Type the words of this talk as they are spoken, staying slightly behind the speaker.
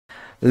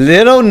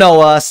Little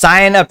Noah,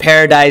 Scion of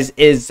Paradise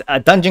is a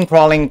dungeon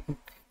crawling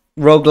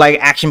roguelike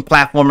action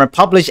platformer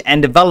published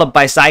and developed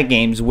by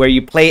Scion, where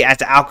you play as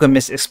the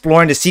alchemist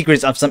exploring the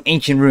secrets of some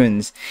ancient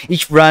ruins.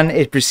 Each run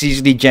is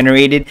procedurally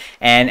generated,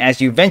 and as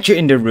you venture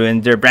into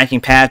ruins, there are branching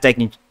paths that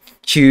you can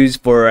choose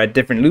for a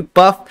different loot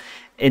buff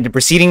in the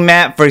preceding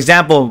map. For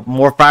example,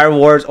 more fire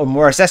rewards or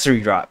more accessory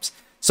drops.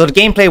 So the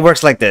gameplay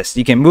works like this.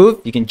 You can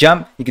move, you can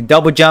jump, you can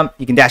double jump,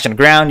 you can dash on the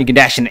ground, you can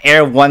dash in the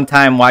air one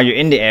time while you're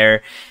in the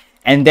air.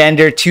 And then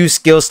there are 2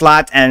 skill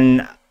slots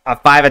and a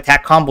 5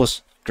 attack combo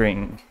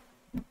string.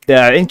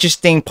 The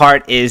interesting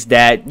part is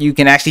that you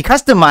can actually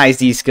customize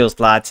these skill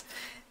slots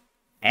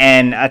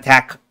and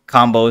attack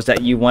combos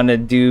that you want to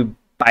do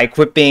by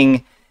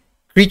equipping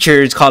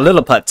creatures called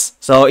Lilliputs.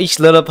 So each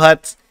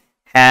Lilliput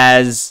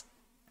has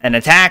an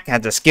attack,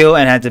 has a skill,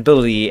 and has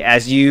ability.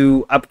 As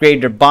you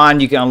upgrade their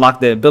bond, you can unlock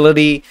the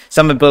ability.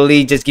 Some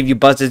ability just give you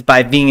buzzes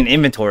by being in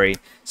inventory.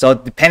 So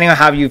depending on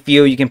how you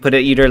feel, you can put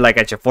it either like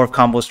at your 4th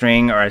combo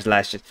string or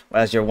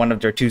as your one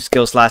of their 2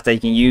 skill slots that you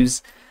can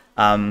use.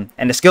 And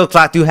the skill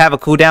slots do have a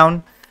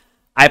cooldown.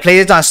 I played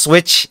it on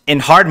Switch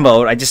in hard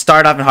mode. I just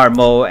started off in hard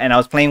mode, and I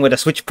was playing with a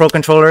Switch Pro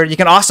controller. You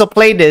can also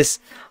play this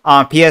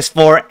on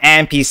PS4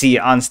 and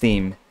PC on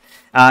Steam.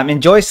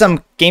 Enjoy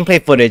some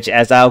gameplay footage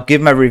as I'll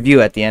give my review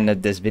at the end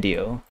of this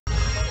video.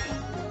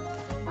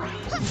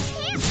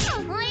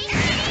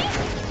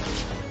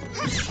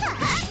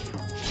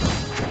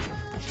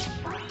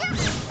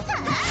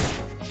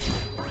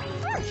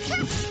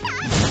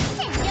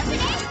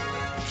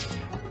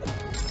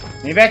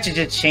 Maybe I should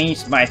just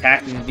change my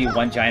attack to be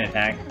one giant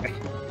attack.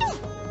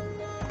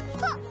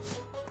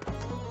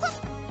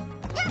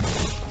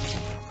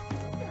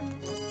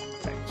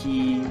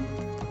 Key.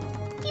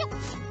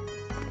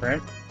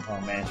 Shrimp? Oh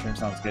man, shrimp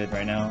sounds good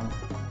right now.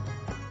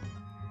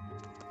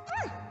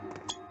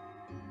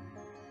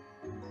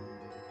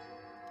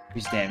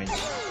 Increase damage.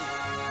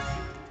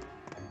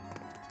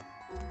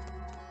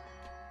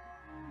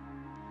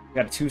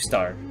 Got a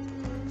 2-star.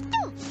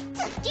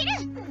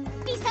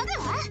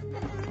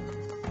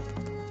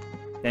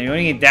 Then you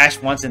only get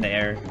dash once in the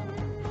air.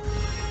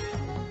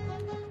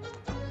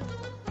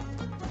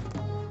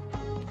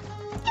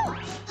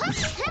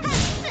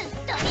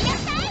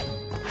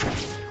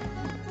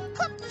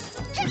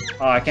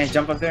 Oh, I can't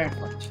jump up there?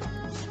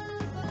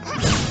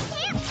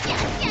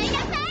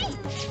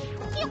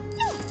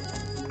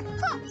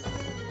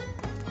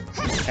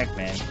 Heck,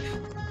 man.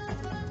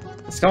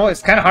 It's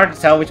kind of hard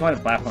to tell which one is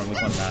platform, which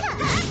one's not.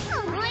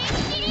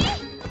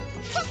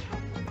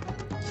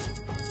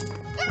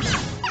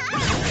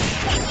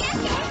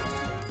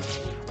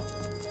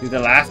 Dude, the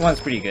last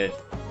one's pretty good.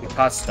 It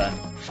costs stun.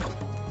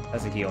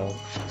 That's a heal.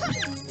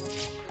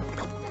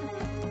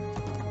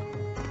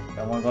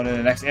 I want to go to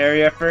the next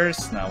area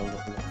first? No, we'll go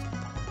through this.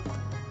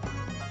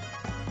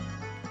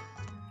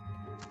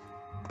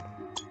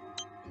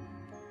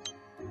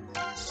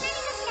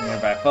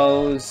 Nearby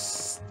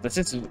foes. Let's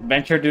just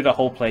venture through the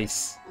whole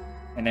place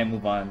and then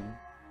move on.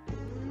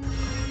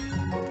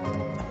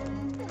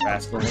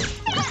 Rascal.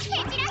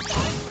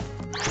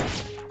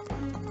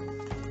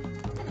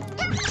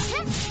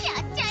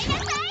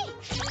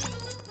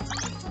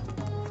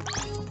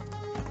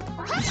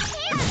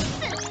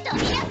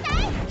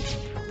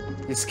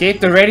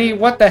 Escaped already?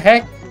 What the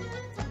heck?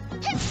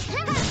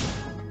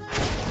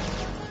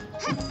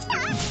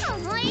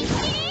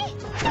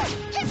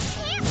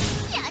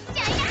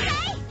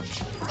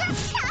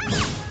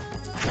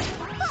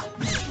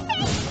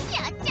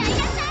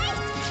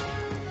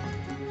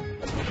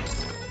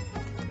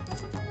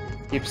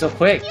 Keep so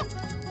quick.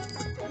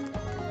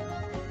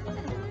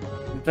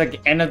 It's like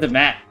the end of the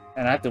map,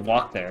 and I have to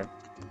walk there.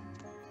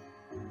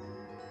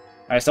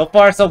 Alright, so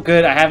far so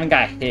good. I haven't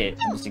got hit.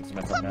 I'm just thinking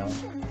to myself now.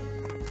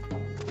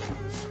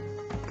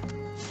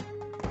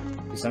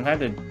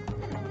 Sometimes it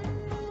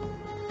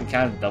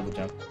kind of double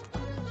jump.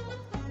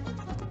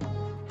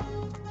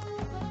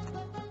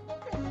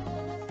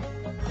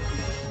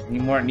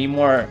 Need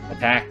more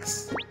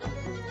attacks.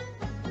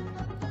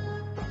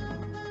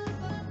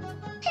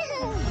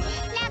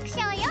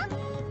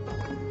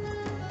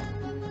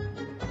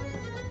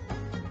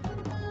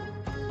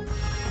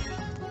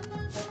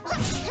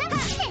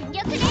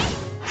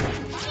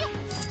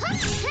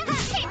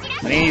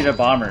 I need the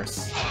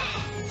bombers.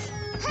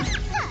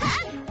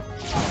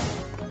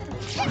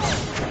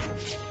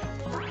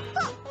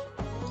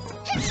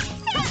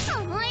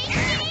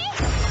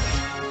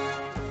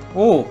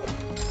 Ooh!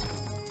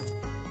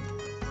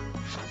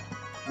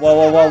 Whoa,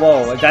 whoa, whoa,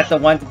 whoa. Is that the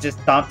one that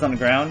just stomped on the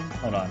ground?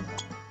 Hold on.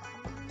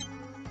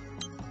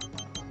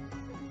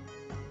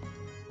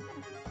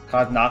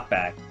 Cause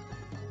knockback.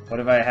 What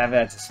if I have it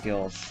as a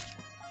skill?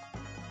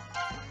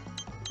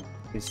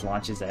 This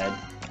launches ahead.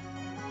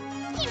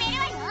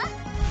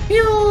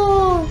 Pew!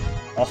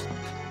 Oh.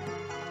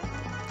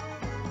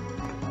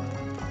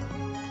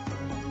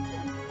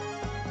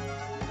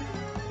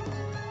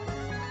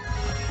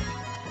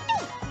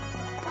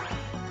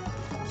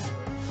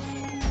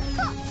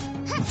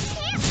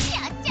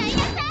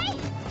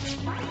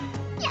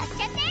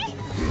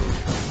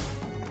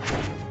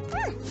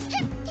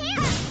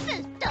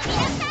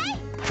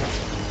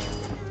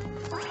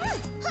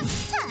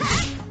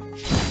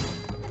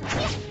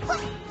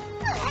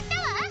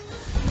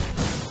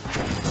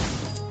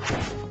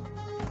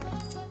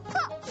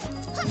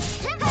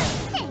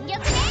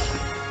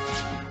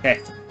 Okay.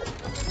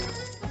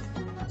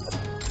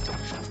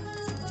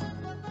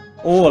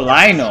 Oh,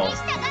 Lionel.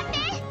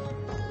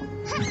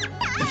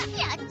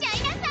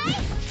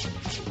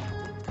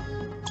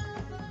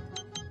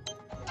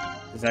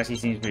 This actually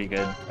seems pretty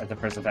good as the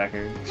first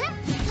attacker.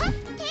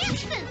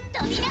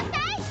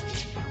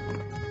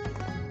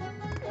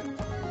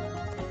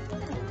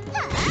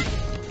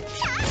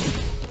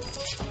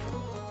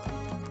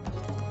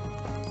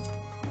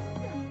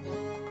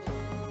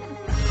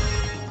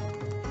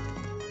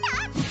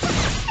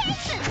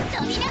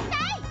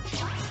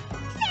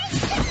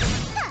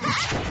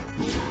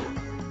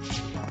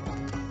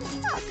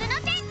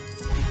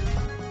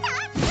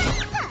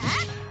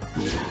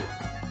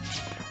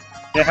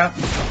 Yeah.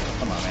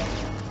 Come on, man.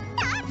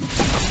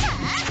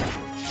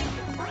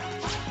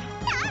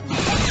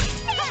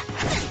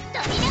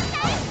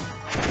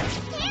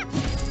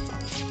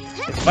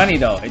 It's funny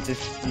though. It's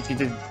just you can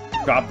just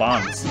drop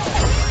bombs. You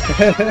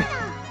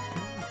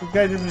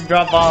guys just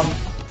drop bomb.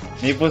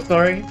 Maple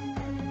Story.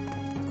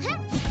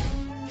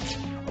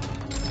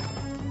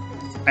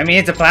 I mean,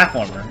 it's a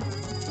platformer,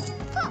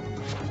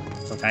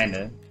 so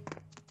kinda.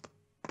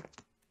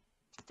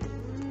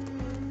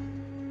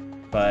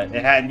 But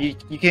it had you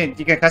can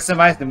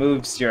customize the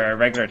moves to your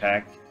regular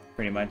attack,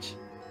 pretty much.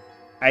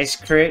 Ice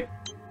crit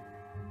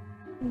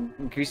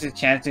increases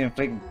chance to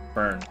inflict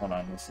burn. Hold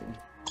on, let's see.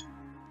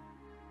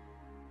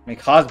 May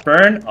cause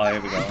burn. Oh, here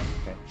we go.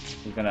 Okay,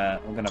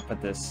 we're gonna put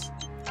this.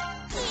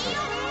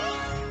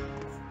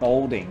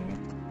 Folding.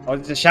 Oh,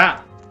 it's a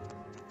shot.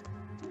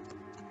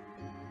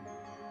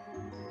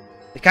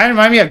 It kind of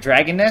reminds me of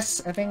Dragon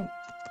Nest, I think, in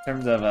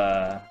terms of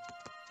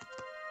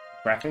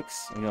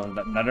graphics. You know,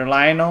 another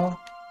Lionel.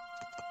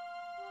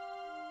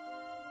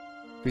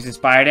 Increases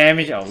fire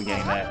damage. Oh, we're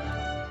getting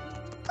that.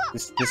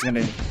 This is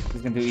gonna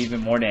do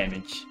even more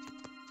damage.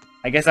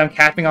 I guess I'm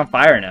capping on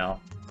fire now.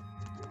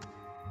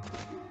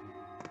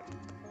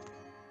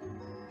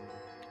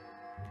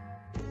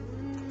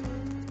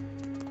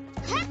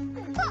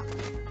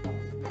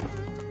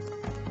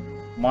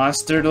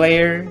 Monster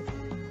Lair.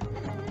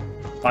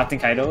 Baten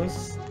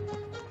Kaidos.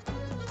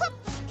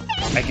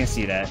 I can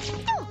see that.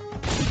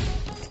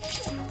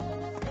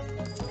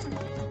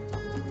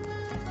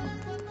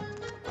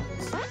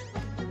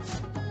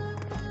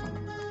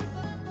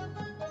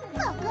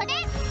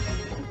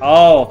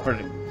 Oh, for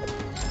the...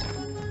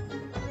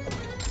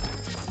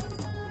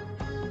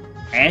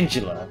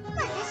 Angela.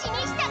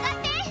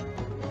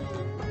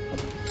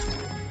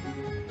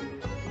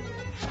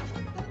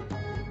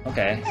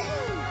 Okay.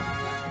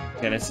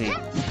 Okay, let's see.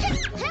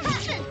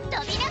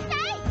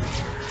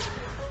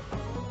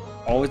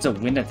 Oh, it's a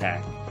wind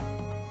attack.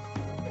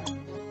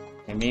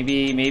 Okay,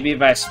 maybe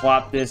if I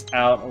swap this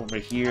out over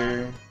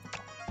here.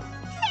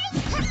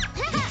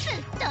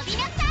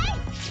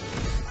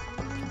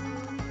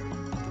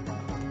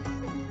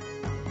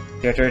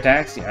 Character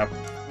attacks? Yeah.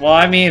 Well,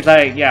 I mean, it's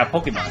like, yeah,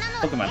 Pokemon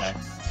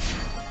attacks.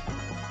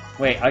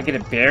 Wait, I get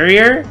a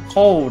barrier?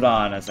 Hold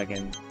on a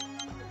second.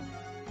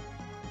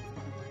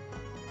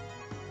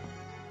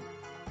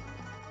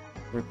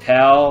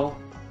 Repel.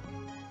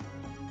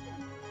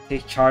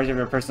 Take charge of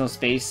your personal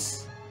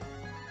space.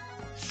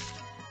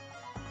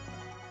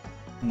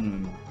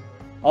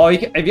 Oh,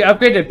 if you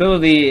upgrade the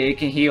ability, it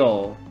can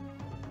heal.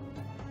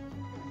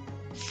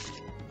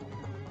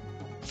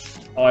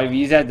 Oh, I've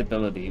used that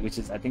ability, which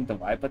is, I think, the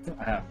Y button?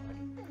 I have.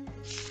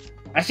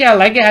 Actually, I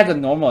like it as a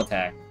normal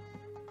attack.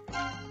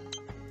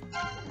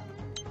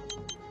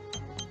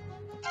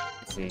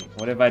 Let's see.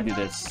 What if I do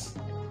this?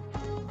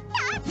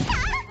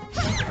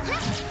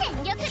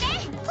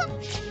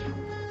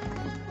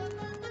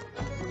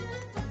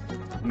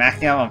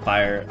 Maxing out on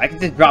fire. I can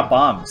just drop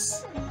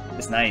bombs.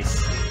 It's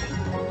nice.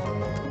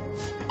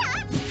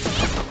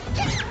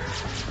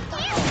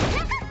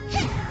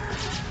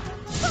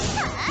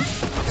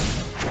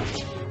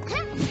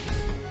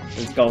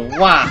 Let's go.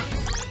 Wah!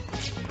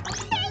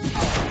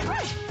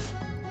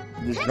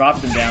 Just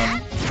drop them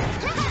down.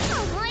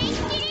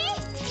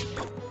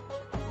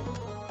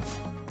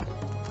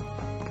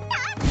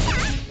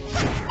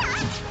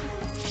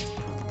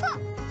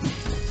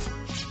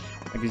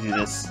 I can do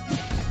this.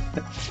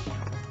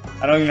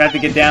 I don't even have to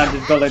get down,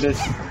 just go like this.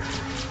 Hold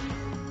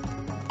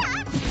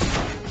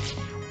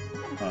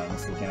on,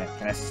 let's see, can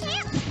I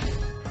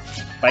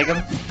spike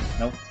him?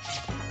 Nope.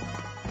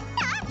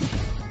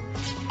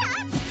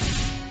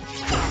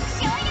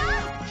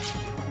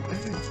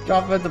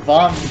 Drop at the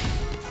bomb.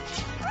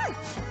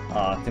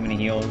 Aw, too many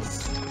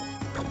heals.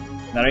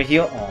 Another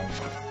heal? Oh.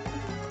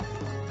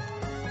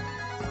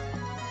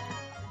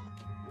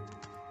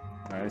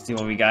 Alright, let's see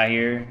what we got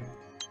here.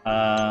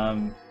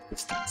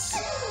 Distance.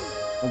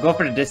 We'll go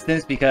for the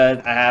distance because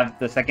I have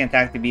the second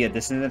attack to be a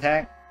distance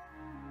attack.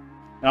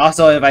 And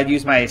also, if I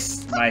use my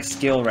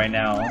skill right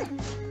now.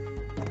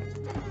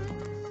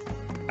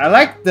 I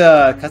like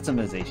the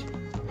customization.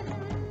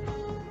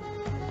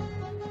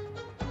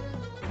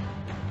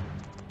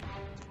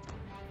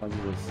 What is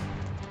this?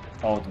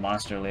 Oh, the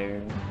monster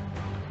lair.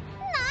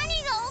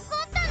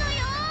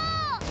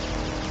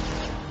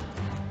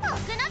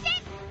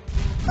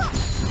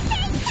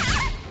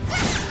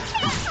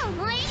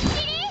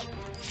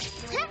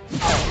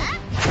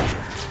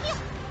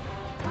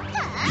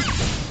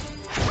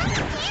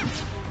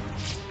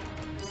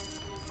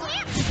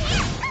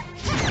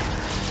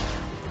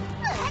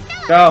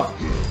 Go.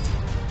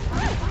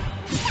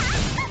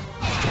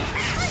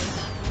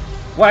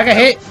 What? I got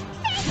hit?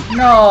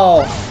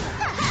 No.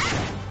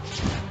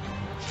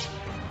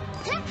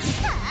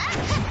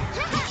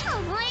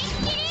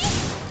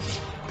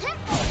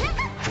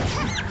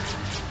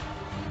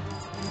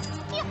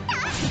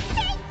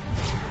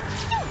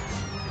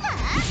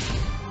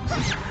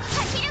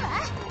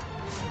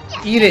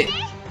 Eat it.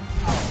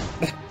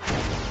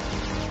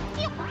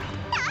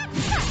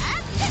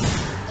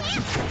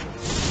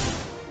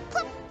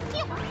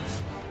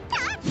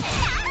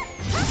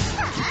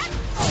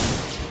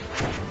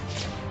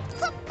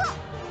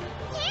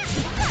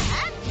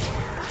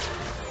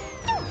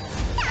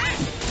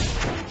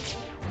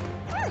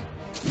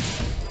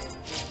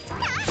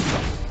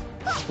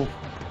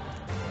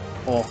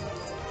 Oh.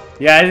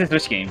 Yeah, it's a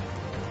Switch game.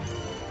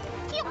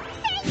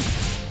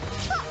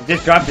 It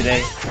just dropped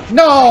today.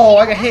 No!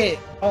 I got hit!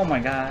 Oh my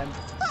god.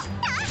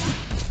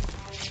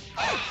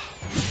 I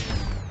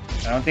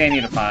don't think I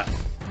need a pot.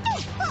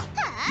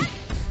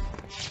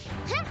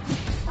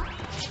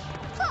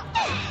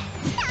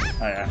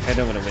 Oh yeah, head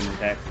over to wind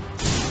attack.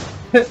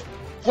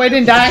 Wait, I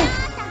didn't die?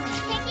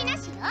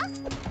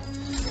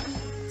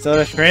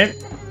 Soda shrimp?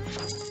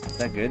 Is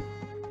that good?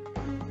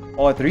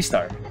 Oh, a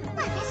 3-star.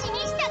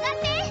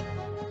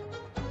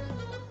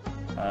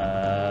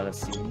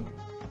 Let's see.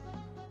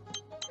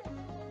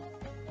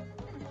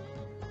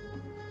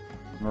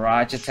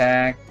 Mirage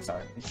attack.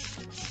 Sorry.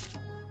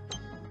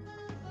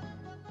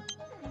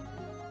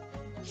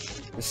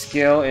 The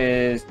skill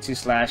is 2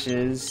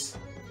 slashes.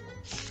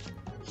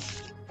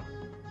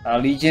 A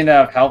Legion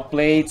of Health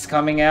Blades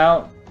coming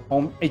out.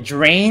 It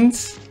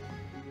drains.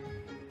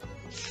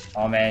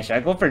 Oh man, should I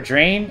go for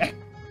drain?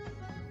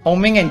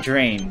 Homing and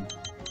drain.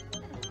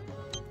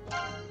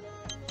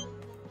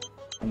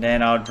 And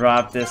then I'll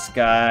drop this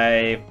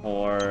guy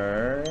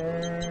for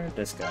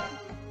this guy.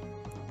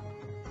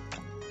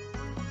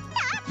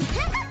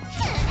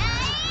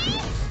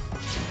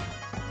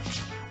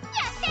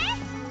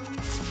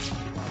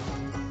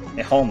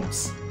 It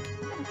homes.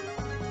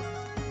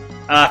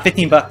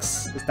 15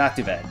 bucks. It's not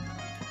too bad.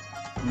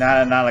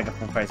 Not like a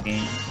full price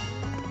game.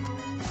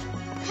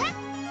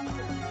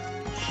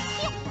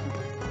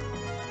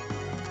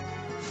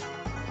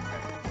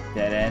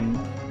 Dead end.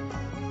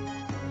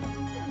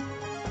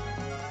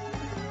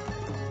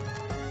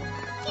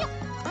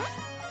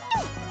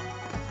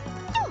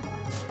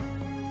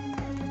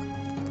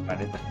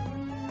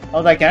 I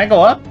was like, can I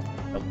go up?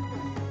 Nope.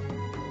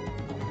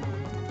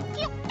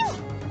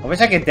 I wish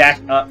I could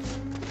dash up.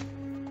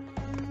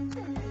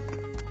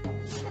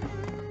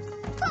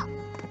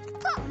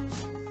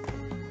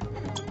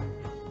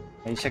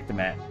 Hey, check the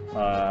map.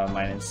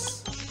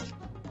 Minus.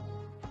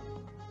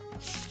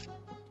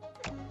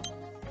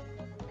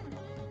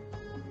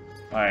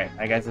 Alright,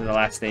 I guess it's the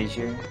last stage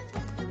here.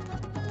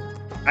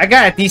 I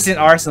got a decent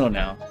arsenal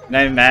now.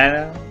 Not even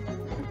mana.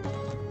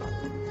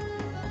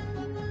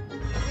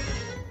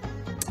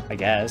 I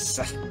guess.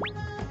 Can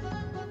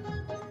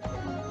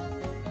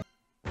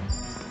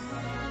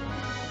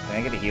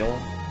I get a heal?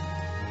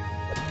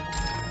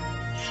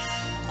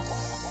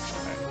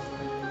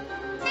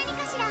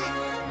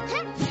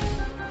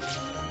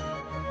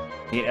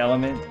 Heat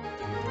element.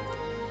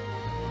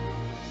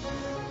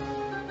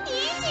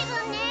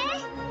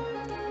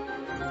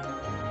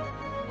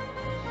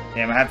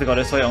 Damn, I have to go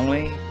this way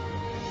only?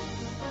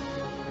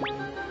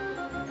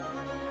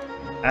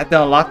 I have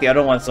to unlock the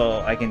other one so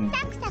I can...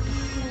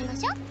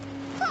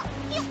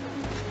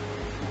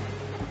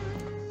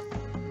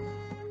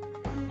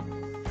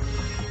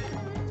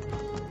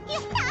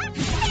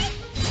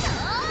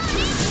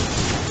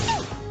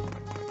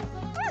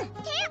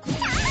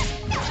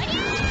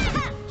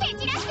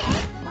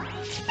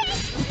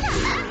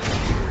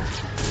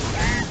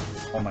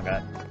 Oh my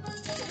god.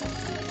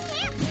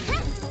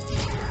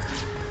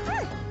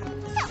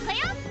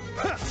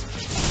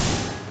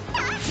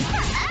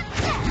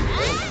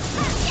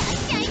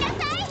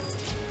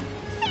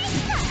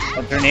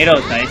 Oh, tornado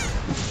is nice.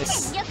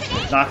 This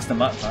knocks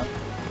them up, huh?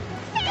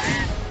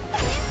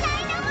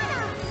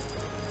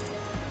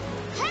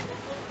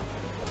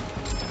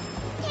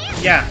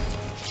 Yeah.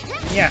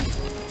 Yeah.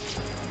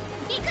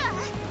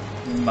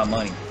 My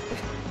money.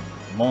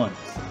 Money.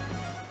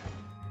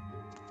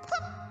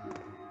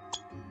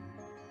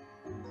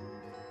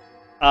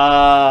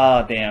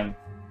 Oh, damn.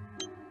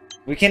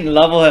 We can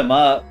level him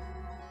up.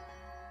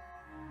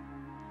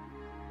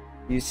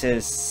 Use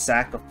his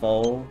sack of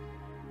foal.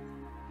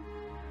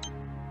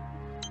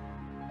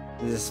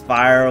 This is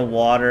fire,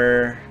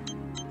 water.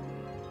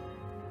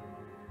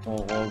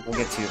 We'll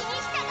get to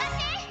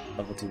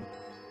level 2.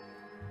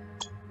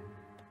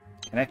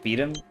 Can I feed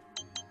him?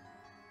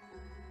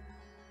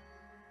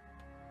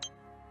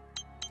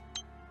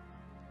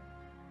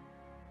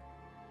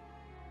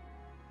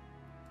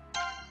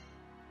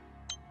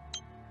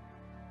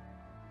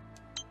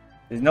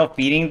 There's no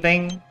feeding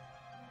thing?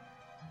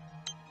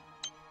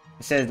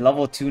 It says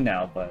level 2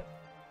 now, but...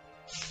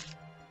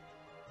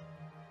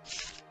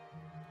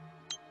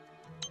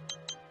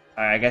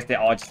 Alright, I guess they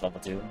all just level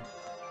 2.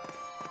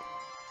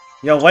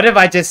 Yo, what if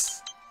I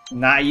just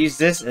not use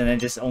this and then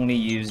just only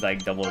use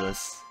like double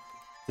this.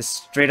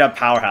 Just straight up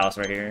powerhouse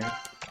right here.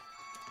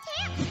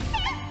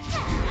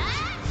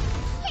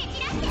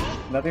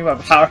 Nothing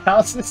about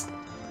powerhouses.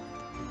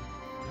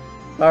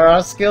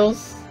 Powerhouse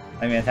skills?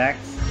 I mean attacks.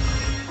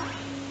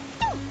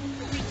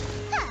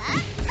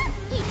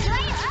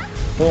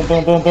 Boom,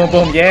 boom, boom, boom,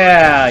 boom.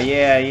 Yeah,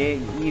 yeah,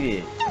 yeah, eat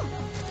it.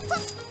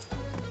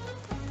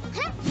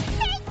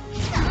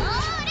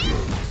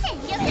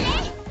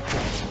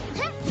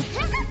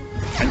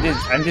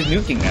 I'm just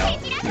nuking now.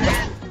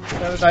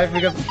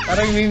 I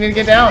don't even need to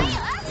get down.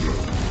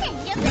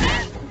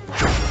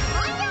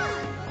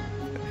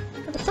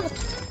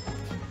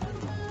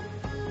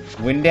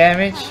 Wind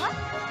damage?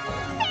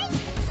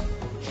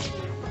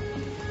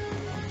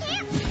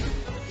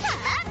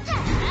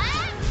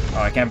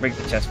 Oh, I can't break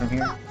the chest from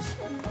here?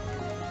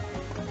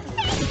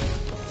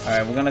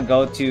 Alright, we're gonna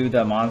go to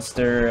the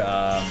monster,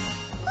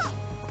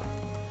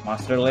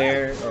 monster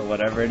lair, or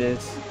whatever it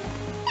is.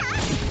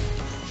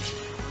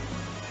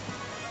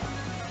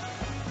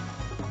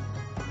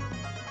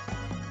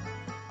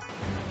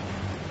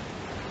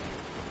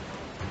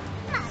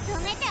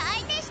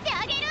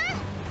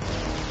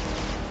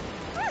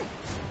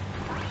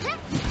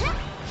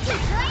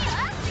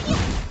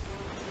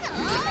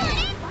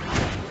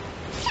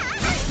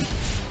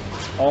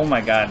 Oh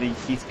my god,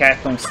 these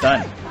cats don't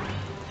stun.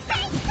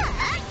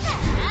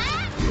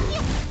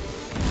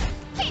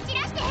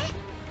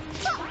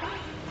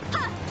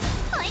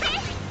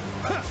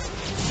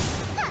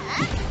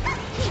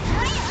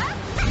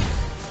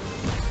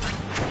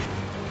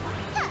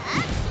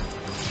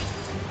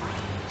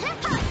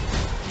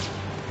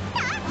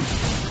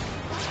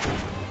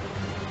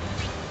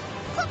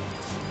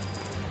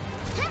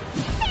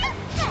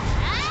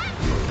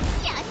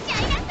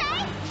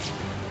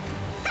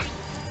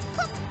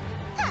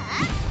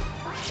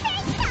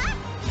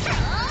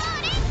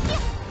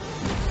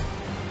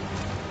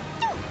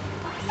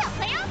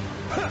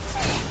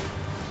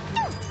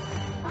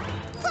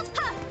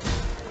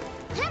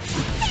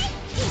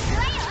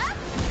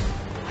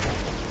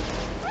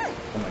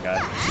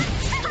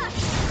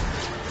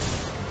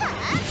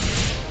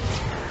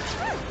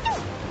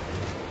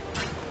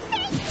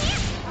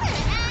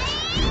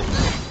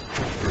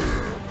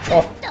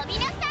 Oh.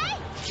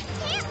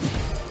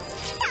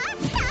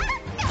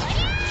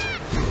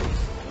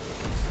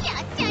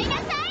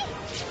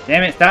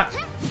 Damn it, stop.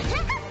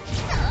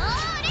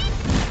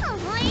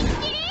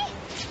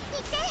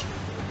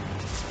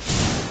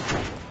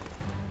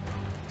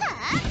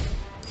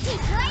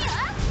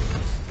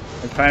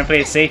 We're trying to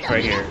play it safe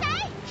right here.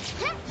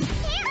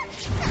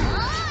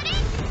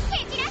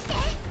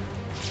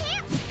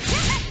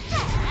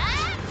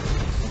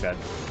 Oh god.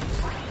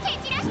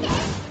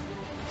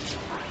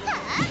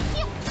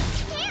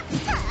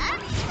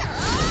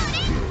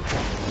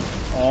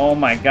 Oh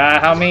my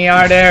god, how many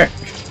are there?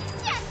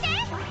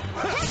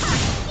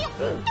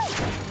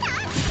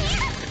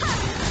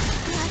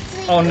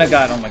 Oh my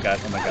god, oh my god,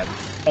 oh my god,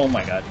 oh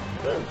my god.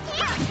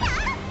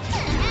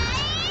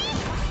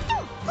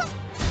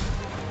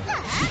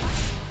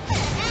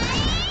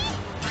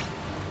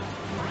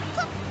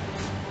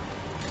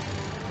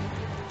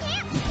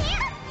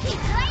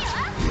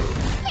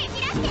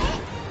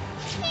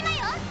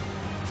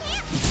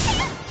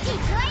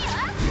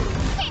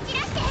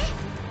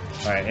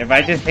 Alright, if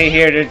I just stay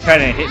here, they're trying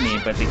to hit me,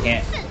 but they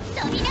can't.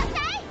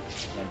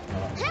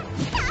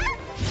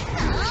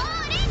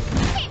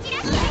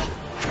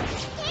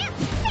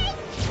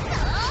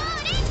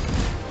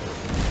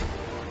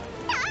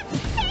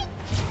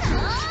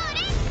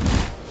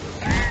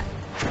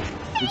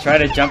 They try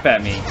to jump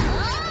at me.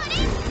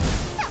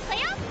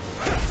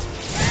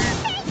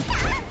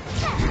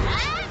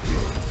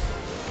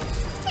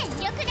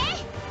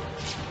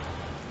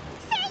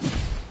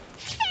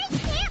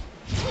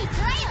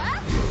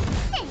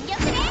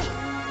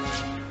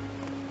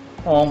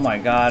 Oh my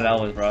god, that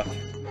was rough.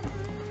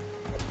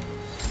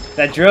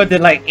 That drill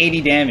did like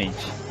 80 damage.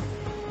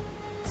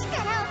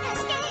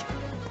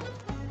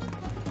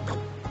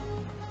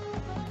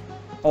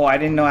 Oh, I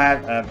didn't know I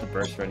have the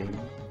burst ready.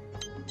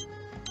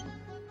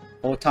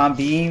 Photon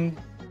beam.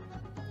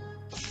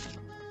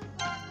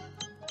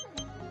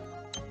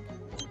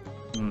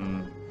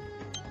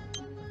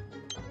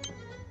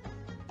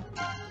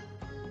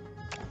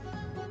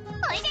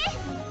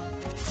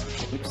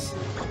 Oops.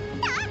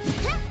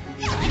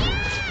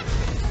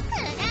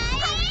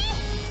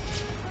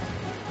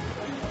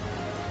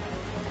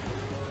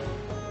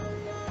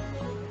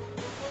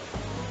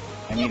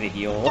 I need a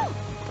heal.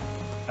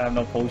 I have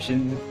no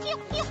potions.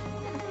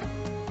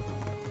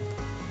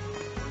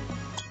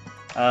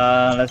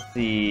 Let's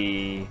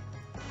see.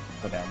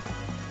 Go down.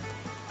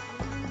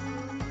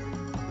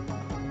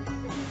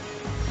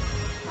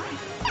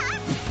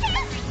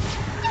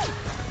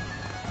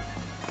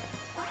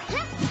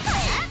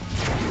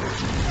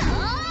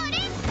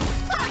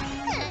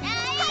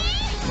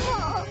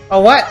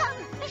 Oh, what?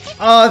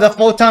 Oh, the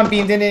photon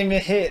beam didn't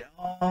even hit.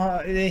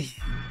 Oh,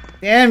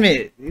 damn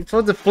it. You're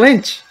supposed to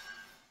flinch.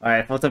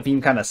 Alright, photon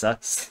beam kinda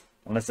sucks.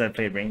 Unless I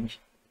play range.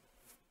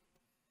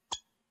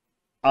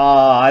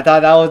 Oh, I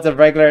thought that was a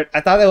regular.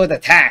 I thought it would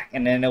attack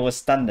and then it would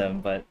stun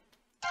them, but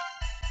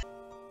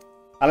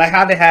I like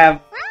how they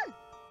have.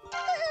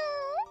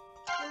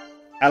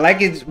 I like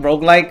its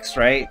roguelikes,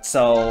 right?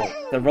 So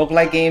the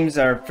roguelike games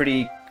are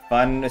pretty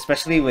fun,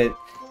 especially with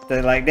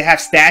the they have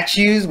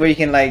statues where you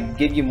can like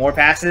give you more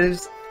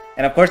passives,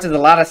 and of course there's a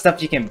lot of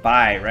stuff you can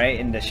buy, right?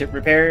 In the ship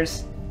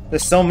repairs,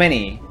 there's so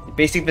many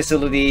basic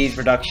facilities,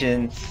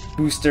 production,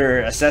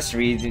 booster,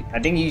 accessories. I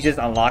think you just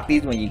unlock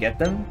these when you get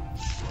them.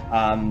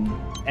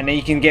 And then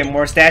you can get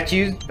more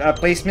statues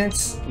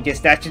placements. You get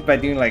statues by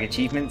doing like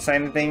achievement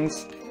side of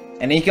things,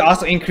 and then you can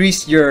also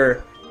increase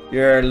your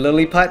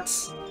lily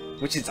putts,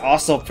 which is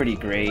also pretty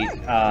great.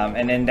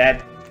 And then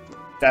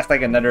that's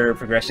like another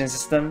progression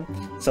system.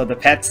 So the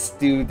pets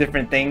do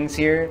different things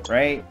here,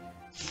 right?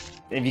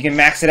 If you can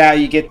max it out,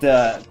 you get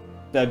the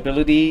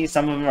ability.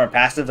 Some of them are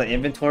passive like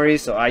inventory,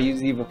 so I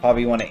usually will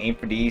probably want to aim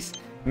for these.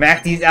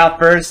 Max these out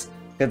first,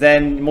 because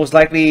then most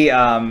likely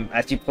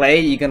as you play,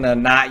 you're gonna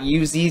not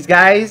use these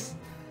guys.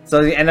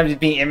 So they end up just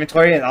being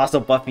inventory and also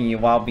buffing you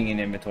while being in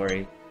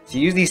inventory. So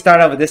you usually start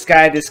out with this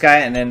guy,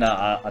 and then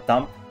a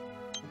thump.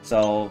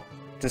 So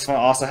this one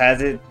also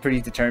has it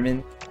pretty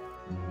determined.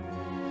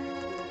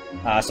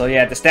 So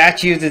yeah, the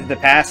statues is the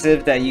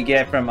passive that you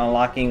get from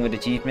unlocking with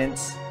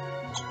achievements.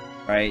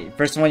 Right,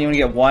 first one you only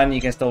get one, you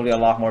can slowly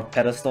unlock more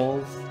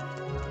pedestals.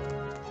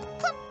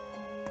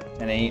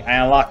 And then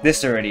I unlocked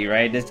this already,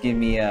 right? This gives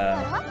me a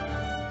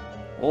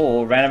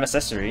random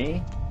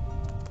accessory.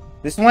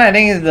 This one I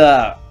think is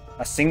a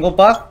single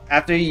buff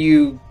after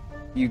you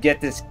get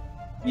this,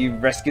 you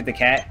rescued the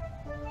cat.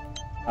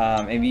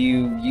 If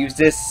you use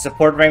this,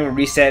 support rank will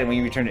reset when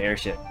you return to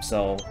airship.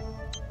 So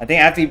I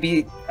think after you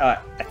beat I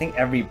think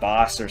every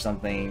boss or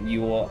something,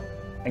 you will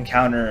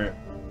encounter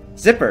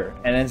Zipper,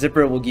 and then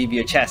Zipper will give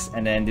you a chest,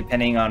 and then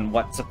depending on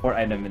what support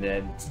item it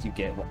is, you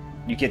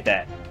get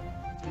that.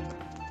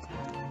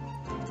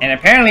 And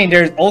apparently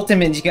there's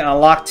ultimates you can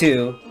unlock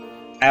too.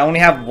 I only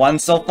have one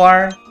so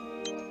far,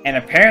 and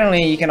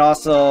apparently you can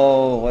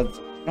also I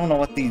don't know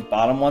what these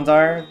bottom ones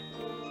are.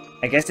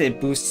 I guess it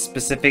boosts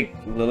specific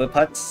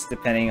Lilliputs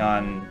depending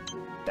on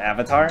the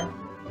avatar.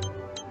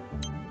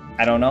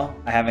 I don't know.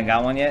 I haven't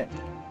got one yet.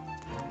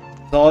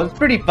 So it's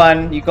pretty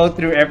fun. You go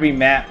through every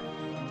map.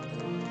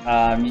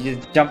 You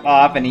just jump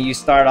off and then you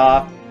start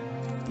off.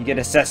 You get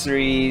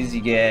accessories,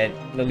 you get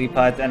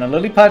Lilliputs, and the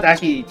Lilliputs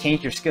actually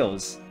change your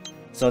skills.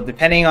 So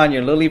depending on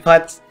your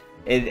Lilliputs,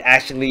 it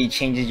actually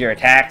changes your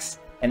attacks.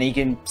 And then you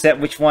can set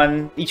which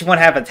one. Each one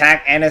have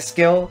attack and a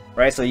skill,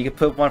 right? So you can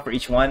put one for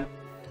each one.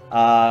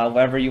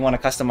 Whatever you want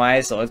to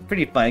customize. So it's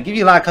pretty fun. It gives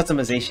you a lot of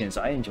customization,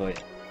 so I enjoy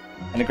it.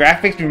 And the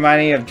graphics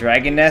remind me of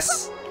Dragon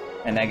Nest,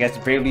 and I guess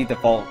Bravely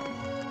Default.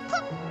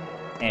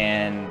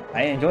 And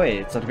I enjoy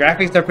it. So the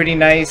graphics are pretty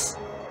nice.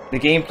 The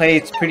gameplay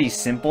is pretty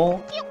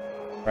simple,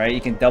 right? You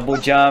can double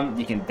jump,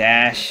 you can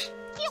dash.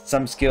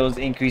 Some skills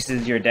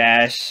increases your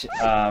dash.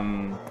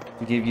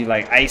 To give you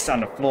like ice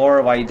on the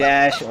floor while you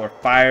dash, or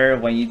fire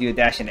when you do a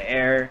dash in the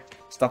air,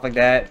 stuff like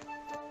that.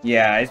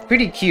 Yeah, it's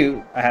pretty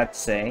cute, I have to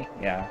say.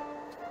 Yeah.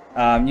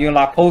 You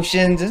unlock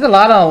potions. There's a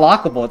lot of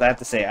unlockables, I have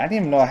to say. I didn't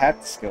even know I had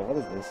the skill. What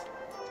is this?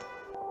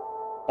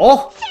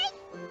 Oh!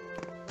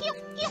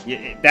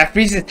 Yeah, that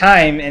freezes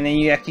time, and then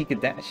you actually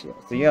could dash.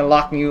 So you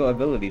unlock new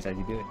abilities as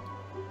you do it.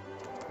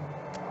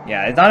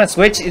 Yeah, it's on a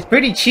Switch. It's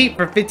pretty cheap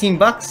for 15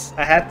 bucks,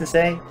 I have to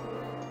say.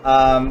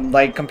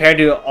 Like compared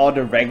to all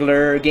the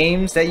regular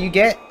games that you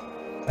get.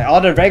 Like all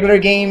the regular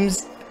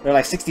games, they're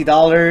like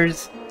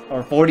 $60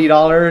 or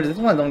 $40. This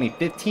one's only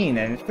 15,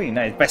 and it's pretty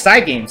nice. But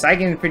Side Game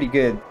is pretty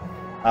good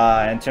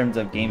in terms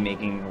of game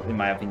making, in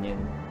my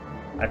opinion.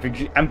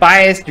 I'm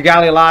biased,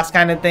 Dragalia Lost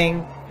kind of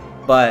thing,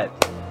 but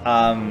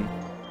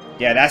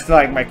yeah, that's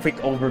like my quick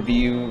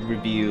overview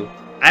review.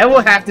 I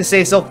will have to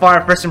say, so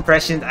far, first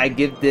impressions, I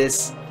give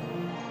this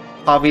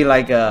probably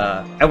like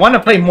I want to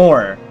play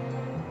more.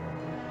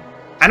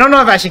 I don't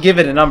know if I should give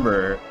it a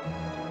number.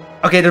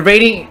 Okay,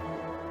 the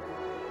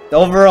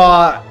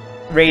overall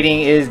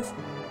rating is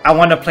I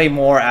want to play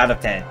more out of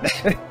 10.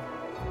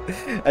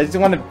 I just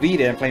want to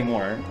beat it and play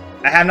more.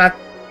 I'm not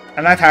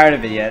tired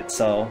of it yet,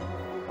 so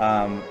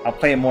I'll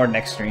play it more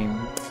next stream.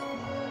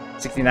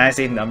 69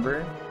 safe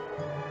number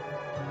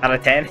out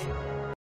of 10.